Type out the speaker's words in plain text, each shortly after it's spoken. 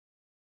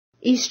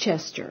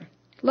Eastchester,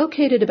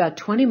 located about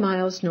 20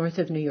 miles north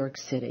of New York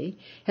City,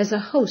 has a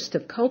host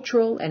of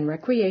cultural and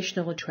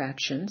recreational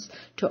attractions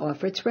to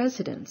offer its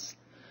residents.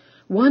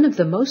 One of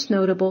the most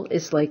notable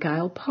is Lake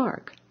Isle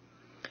Park.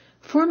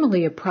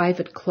 Formerly a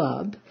private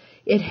club,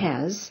 it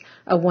has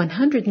a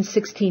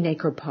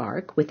 116-acre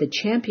park with a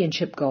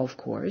championship golf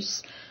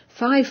course,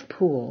 5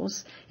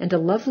 pools, and a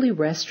lovely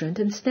restaurant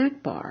and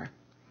snack bar.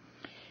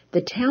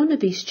 The town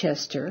of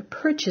Eastchester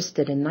purchased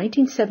it in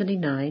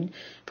 1979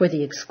 for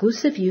the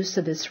exclusive use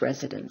of its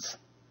residents.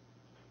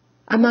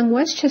 Among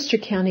Westchester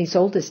County's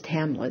oldest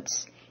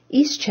hamlets,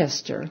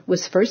 Eastchester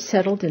was first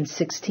settled in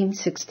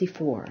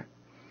 1664.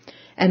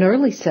 An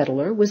early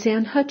settler was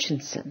Anne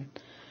Hutchinson,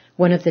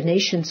 one of the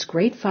nation's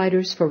great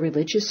fighters for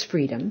religious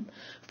freedom,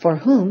 for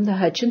whom the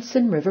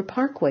Hutchinson River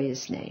Parkway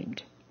is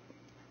named.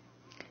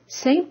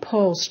 St.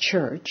 Paul's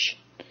Church,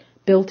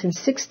 built in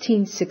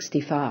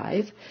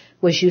 1665,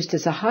 was used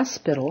as a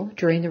hospital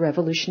during the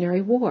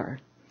Revolutionary War,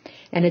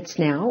 and it's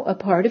now a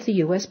part of the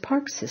U.S.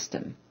 park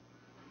system.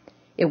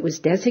 It was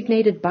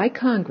designated by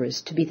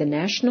Congress to be the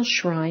national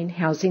shrine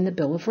housing the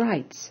Bill of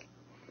Rights.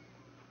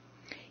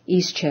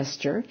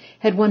 Eastchester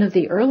had one of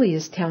the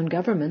earliest town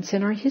governments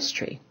in our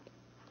history.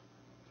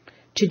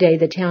 Today,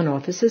 the town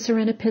offices are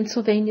in a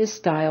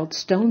Pennsylvania-styled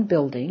stone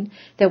building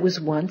that was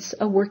once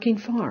a working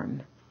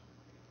farm.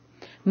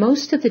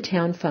 Most of the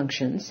town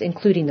functions,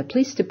 including the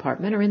police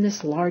department, are in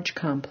this large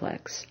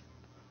complex.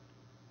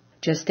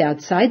 Just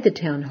outside the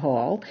town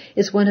hall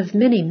is one of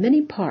many,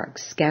 many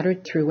parks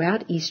scattered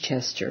throughout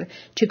Eastchester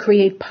to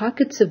create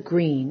pockets of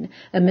green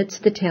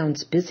amidst the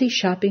town's busy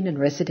shopping and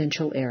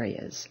residential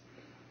areas.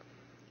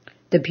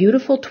 The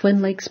beautiful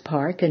Twin Lakes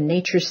Park and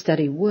Nature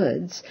Study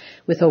Woods,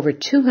 with over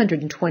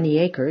 220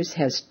 acres,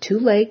 has 2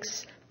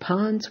 lakes,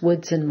 ponds,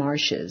 woods, and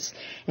marshes,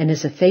 and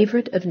is a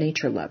favorite of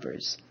nature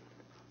lovers.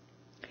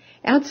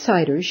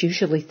 Outsiders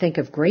usually think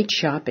of great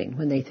shopping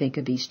when they think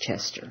of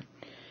Eastchester.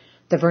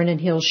 The Vernon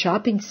Hills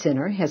Shopping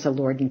Center has a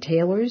Lord &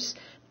 Taylor's,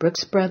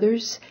 Brooks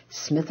Brothers,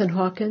 Smith &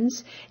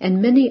 Hawkins,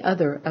 and many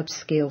other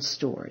upscale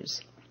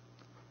stores.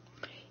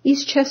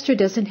 Eastchester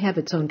doesn't have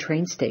its own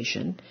train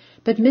station,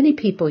 but many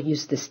people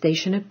use the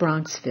station at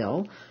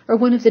Bronxville or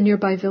one of the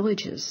nearby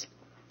villages.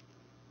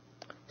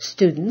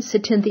 Students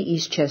attend the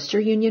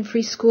Eastchester Union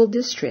Free School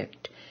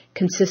District,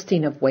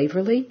 consisting of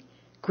Waverly,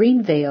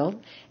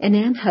 Greenvale, and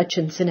Anne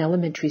Hutchinson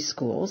Elementary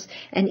Schools,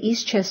 and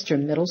Eastchester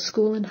Middle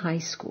School and High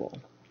School.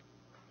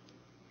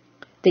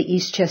 The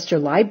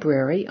Eastchester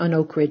Library on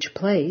Oak Ridge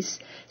Place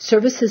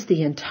services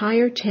the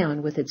entire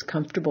town with its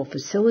comfortable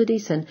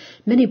facilities and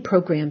many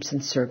programs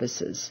and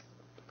services.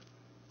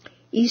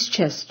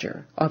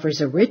 Eastchester offers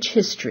a rich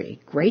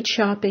history, great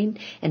shopping,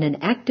 and an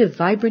active,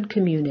 vibrant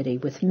community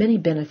with many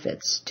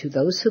benefits to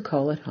those who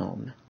call it home.